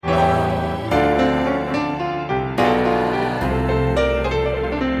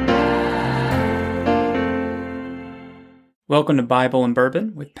Welcome to Bible and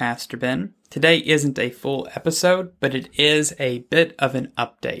Bourbon with Pastor Ben. Today isn't a full episode, but it is a bit of an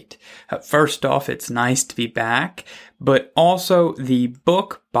update. First off, it's nice to be back, but also the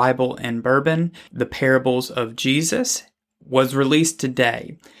book Bible and Bourbon, The Parables of Jesus, was released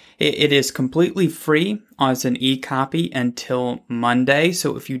today. It is completely free as an e-copy until Monday,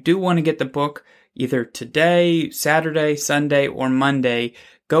 so if you do want to get the book either today, Saturday, Sunday, or Monday,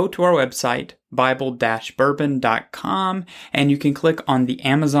 go to our website, bible-bourbon.com, and you can click on the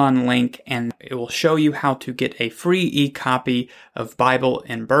Amazon link and it will show you how to get a free e-copy of Bible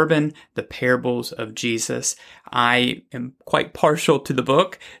and Bourbon, The Parables of Jesus. I am quite partial to the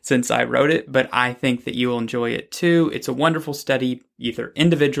book since I wrote it, but I think that you will enjoy it too. It's a wonderful study, either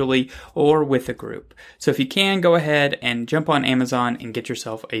individually or with a group. So if you can, go ahead and jump on Amazon and get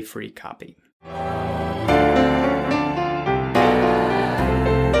yourself a free copy.